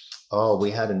participated? Oh,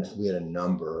 we had a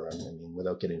number. I mean,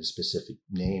 without getting into specific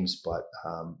names, but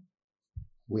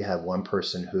we have one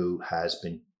person who has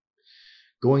been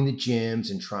going to gyms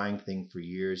and trying things for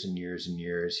years and years and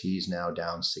years. He's now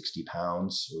down 60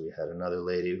 pounds. We had another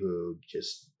lady who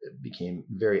just became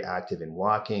very active in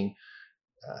walking,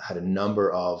 had a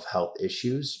number of health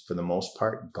issues, for the most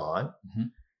part, gone.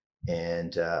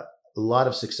 And a lot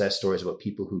of success stories about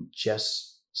people who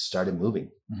just started moving,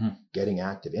 getting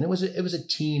active. And it was a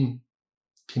team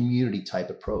community type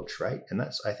approach, right? And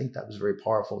I think that was very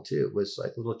powerful too. It was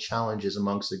like little challenges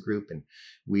amongst the group, and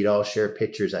we'd all share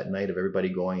pictures at night of everybody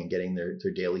going and getting their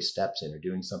daily steps in, or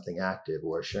doing something active,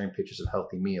 or sharing pictures of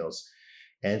healthy meals.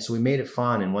 And so we made it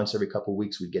fun, and once every couple of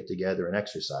weeks we'd get together and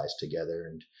exercise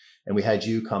together, and we had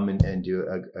you come and do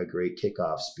a great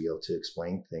kickoff spiel to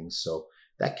explain things. So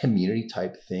that community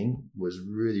type thing was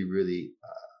really, really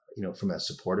from a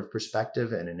supportive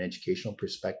perspective and an educational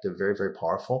perspective, very, very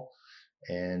powerful.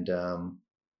 And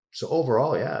so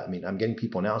overall, yeah, I mean, I'm getting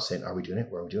people now saying, are we doing it?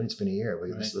 Where are we doing it? It's been a year.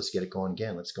 Let's get it going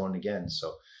again. Let's go on again.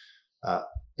 So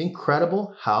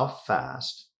incredible how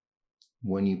fast,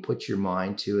 when you put your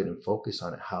mind to it and focus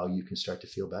on it, how you can start to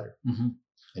feel better and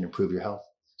improve your health.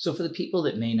 So for the people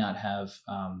that may not have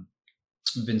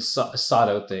been sought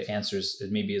out the answers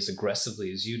maybe as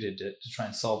aggressively as you did to try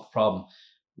and solve the problem,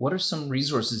 what are some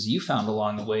resources you found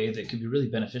along the way that could be really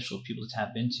beneficial for people to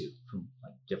tap into from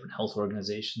like different health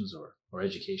organizations or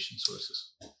education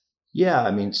sources? Yeah,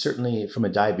 I mean, certainly from a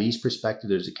diabetes perspective,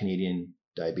 there's a Canadian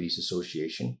Diabetes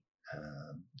Association.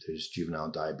 There's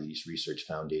Juvenile Diabetes Research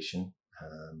Foundation,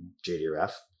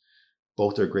 JDRF.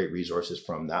 both are great resources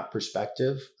from that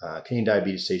perspective. Canadian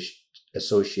Diabetes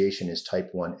Association is type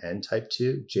 1 and type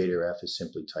 2. JDRF is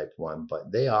simply type 1,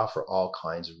 but they offer all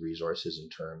kinds of resources in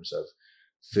terms of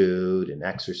food and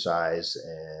exercise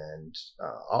and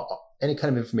any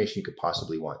kind of information you could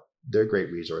possibly want. They're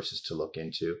great resources to look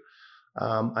into.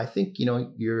 I think,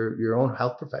 your own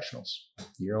health professionals,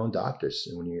 your own doctors,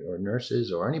 or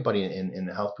nurses, or anybody in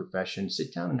the health profession,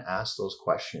 sit down and ask those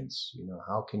questions.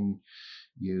 How can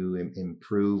you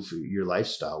improve your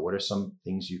lifestyle? What are some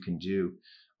things you can do?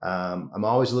 I'm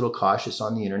always a little cautious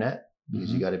on the internet,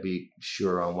 because you got to be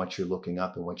sure on what you're looking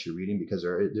up and what you're reading, because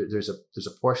there's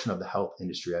a portion of the health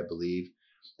industry, I believe,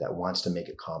 that wants to make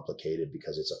it complicated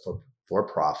because it's a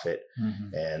for-profit,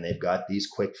 and they've got these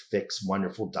quick fix,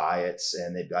 wonderful diets,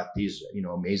 and they've got these,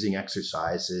 amazing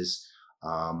exercises.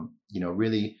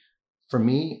 Really, for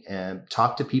me, and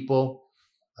talk to people.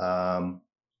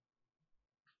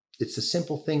 It's the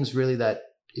simple things, really, that,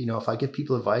 if I give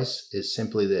people advice, is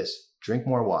simply this: drink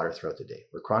more water throughout the day.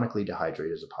 We're chronically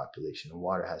dehydrated as a population, and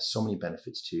water has so many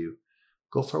benefits to you.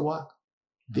 Go for a walk,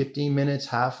 15 minutes,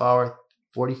 half hour,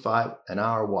 45, an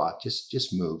hour walk.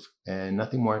 Just move, and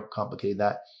nothing more complicated than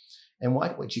that. And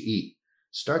what you eat.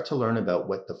 Start to learn about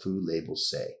what the food labels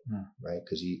say, right?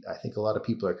 Because I think a lot of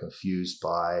people are confused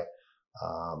by,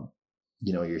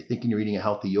 you're thinking you're eating a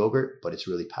healthy yogurt, but it's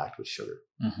really packed with sugar.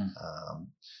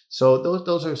 So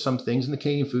those are some things. And the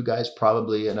Canadian Food Guide is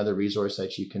probably another resource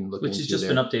that you can look into. Which has just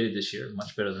been updated this year,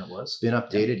 much better than it was. Been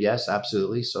updated, yes,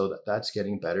 absolutely. So that's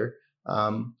getting better.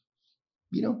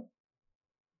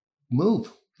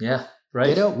 Move. Yeah,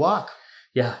 right. Get out, walk.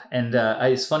 Yeah, and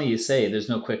it's funny you say there's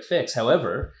no quick fix.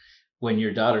 However, when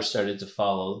your daughter started to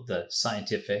follow the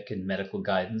scientific and medical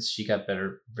guidance, she got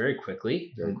better very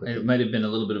quickly. Very quickly. It might have been a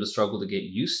little bit of a struggle to get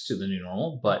used to the new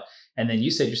normal, and then you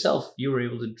said yourself, you were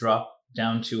able to drop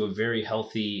down to a very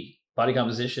healthy body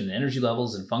composition, energy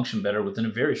levels, and function better within a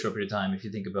very short period of time, if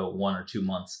you think about 1 or 2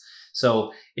 months.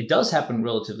 So it does happen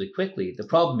relatively quickly. The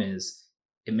problem is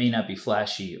it may not be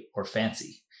flashy or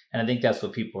fancy. And I think that's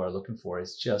what people are looking for,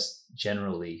 is just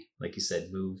generally, like you said,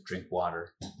 move, drink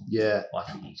water. Yeah. Watch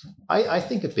and eat. I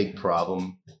think a big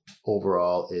problem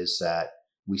overall is that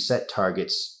we set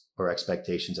targets or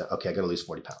expectations that, okay, I got to lose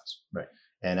 40 pounds. Right.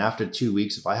 And after 2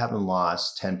 weeks, if I haven't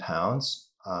lost 10 pounds,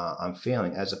 I'm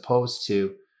failing. As opposed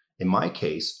to, in my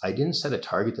case, I didn't set a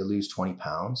target to lose 20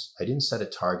 pounds. I didn't set a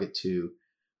target to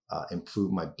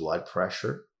improve my blood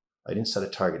pressure. I didn't set a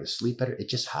target to sleep better. It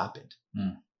just happened.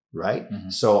 Right?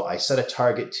 So I set a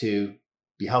target to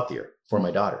be healthier for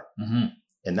my daughter.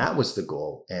 And that was the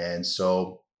goal. And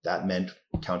so that meant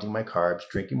counting my carbs,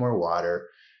 drinking more water,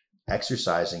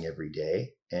 exercising every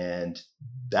day. And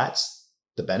that's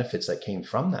the benefits that came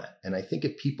from that. And I think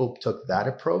if people took that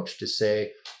approach to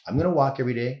say, I'm going to walk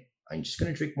every day, I'm just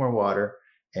going to drink more water,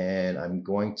 and I'm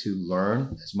going to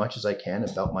learn as much as I can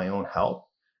about my own health,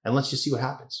 and let's just see what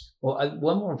happens. Well,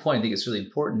 one more point I think is really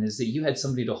important is that you had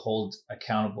somebody to hold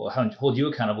you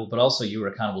accountable, but also you were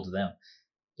accountable to them.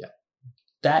 Yeah.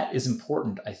 That is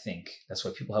important, I think. That's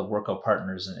why people have workout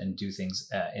partners and do things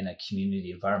in a community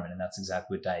environment. And that's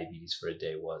exactly what Diabetes for a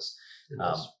Day was.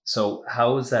 So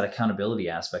how is that accountability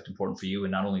aspect important for you,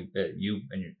 and not only you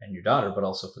and your daughter, but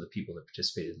also for the people that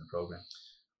participated in the program?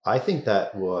 I think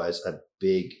that was a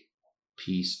big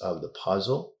piece of the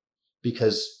puzzle.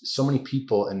 Because so many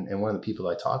people, and one of the people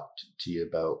I talked to you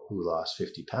about who lost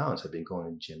 50 pounds have been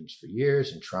going to gyms for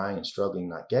years and trying and struggling,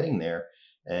 not getting there.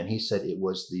 And he said it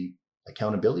was the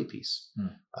accountability piece.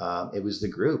 It was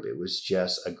the group. It was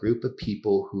just a group of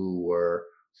people who were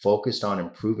focused on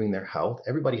improving their health.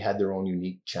 Everybody had their own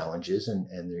unique challenges and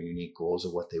their unique goals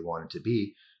of what they wanted to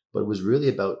be. But it was really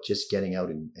about just getting out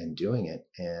and doing it.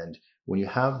 And when you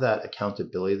have that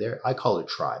accountability there, I call it a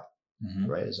tribe.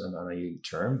 Right, is not a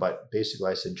term, but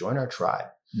basically I said, join our tribe.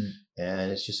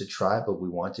 And it's just a tribe of, we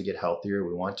want to get healthier.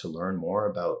 We want to learn more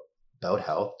about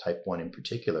health, type 1 in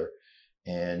particular,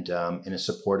 and in a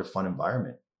supportive, fun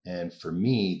environment. And for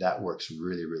me, that works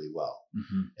really, really well.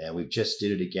 And we've just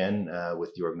did it again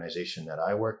with the organization that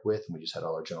I work with. And we just had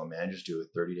all our general managers do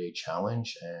a 30-day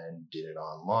challenge and did it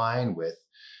online with,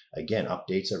 again,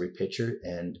 updates every picture,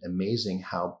 and amazing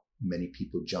how many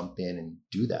people jump in and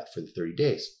do that for the 30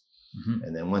 days.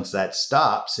 And then once that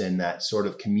stops and that sort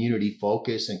of community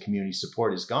focus and community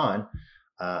support is gone,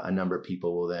 a number of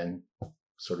people will then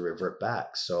sort of revert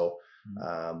back. So,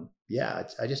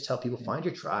 I just tell people, find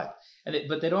your tribe.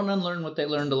 But they don't unlearn what they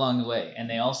learned along the way. And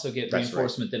they also get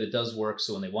reinforcement that it does work.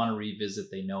 So when they want to revisit,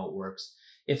 they know it works.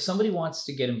 If somebody wants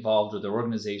to get involved, or their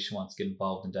organization wants to get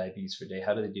involved in Diabetes for a Day,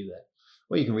 how do they do that?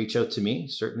 Well, you can reach out to me.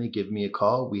 Certainly give me a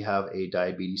call. We have a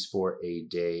Diabetes for a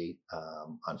Day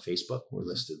on Facebook. We're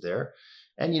listed there.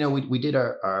 And, we did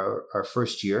our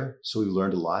first year, so we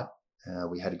learned a lot.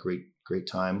 We had a great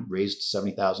time, raised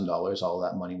 $70,000. All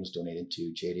that money was donated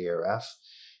to JDRF.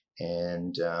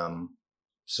 And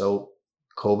so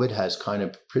COVID has kind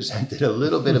of presented a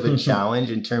little bit of a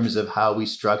challenge in terms of how we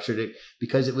structured it,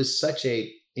 because it was such a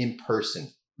in-person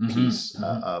piece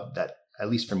of that, at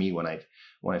least for me, when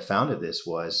I founded this,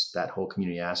 was that whole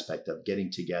community aspect of getting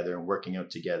together and working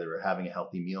out together or having a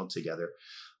healthy meal together.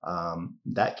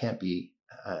 That can't be,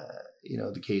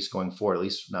 the case going forward, at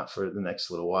least not for the next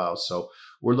little while. So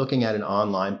we're looking at an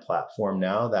online platform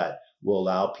now that will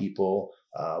allow people.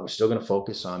 We're still going to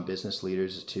focus on business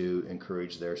leaders to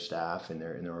encourage their staff and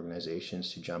their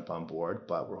organizations to jump on board,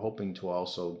 but we're hoping to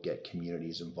also get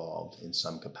communities involved in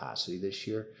some capacity this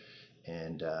year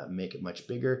and make it much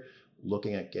bigger.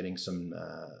 Looking at getting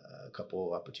a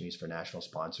couple opportunities for national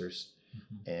sponsors,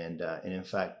 and in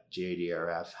fact,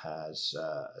 JDRF has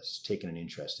taken an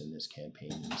interest in this campaign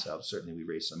themselves. Certainly, we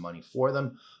raised some money for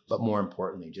them, but more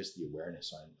importantly, just the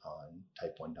awareness on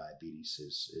type 1 diabetes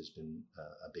has been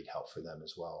a big help for them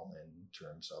as well, in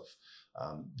terms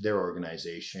of their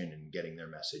organization and getting their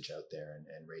message out there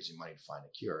and raising money to find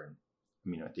a cure.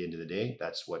 And at the end of the day,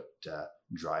 that's what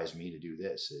drives me to do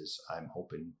this. Is I'm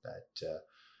hoping that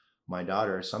my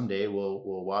daughter someday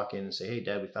will walk in and say, "Hey,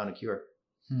 Dad, we found a cure."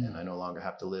 And I no longer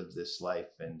have to live this life.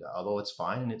 And although it's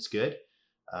fine and it's good,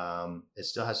 it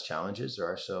still has challenges. There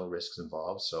are still risks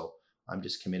involved. So I'm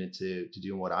just committed to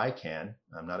doing what I can.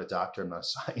 I'm not a doctor. I'm not a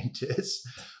scientist.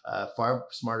 Far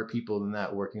smarter people than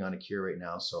that working on a cure right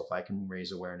now. So if I can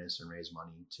raise awareness and raise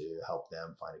money to help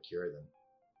them find a cure, then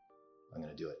I'm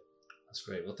going to do it. That's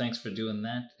great. Well, thanks for doing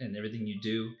that and everything you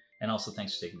do. And also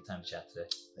thanks for taking the time to chat today.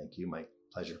 Thank you, Mike.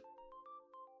 Pleasure.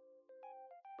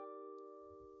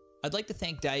 I'd like to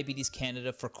thank Diabetes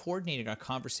Canada for coordinating our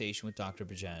conversation with Dr.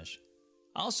 Bajaj.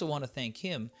 I also want to thank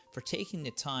him for taking the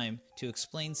time to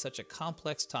explain such a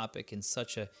complex topic in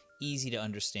such an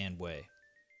easy-to-understand way.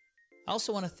 I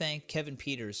also want to thank Kevin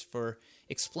Peters for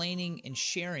explaining and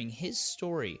sharing his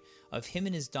story of him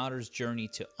and his daughter's journey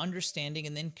to understanding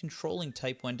and then controlling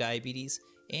type 1 diabetes,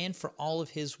 and for all of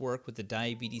his work with the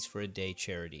Diabetes for a Day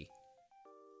charity.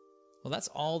 Well, that's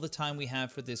all the time we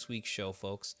have for this week's show,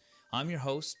 folks. I'm your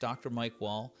host, Dr. Mike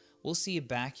Wall. We'll see you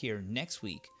back here next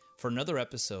week for another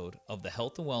episode of the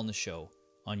Health and Wellness Show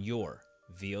on your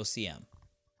VOCM.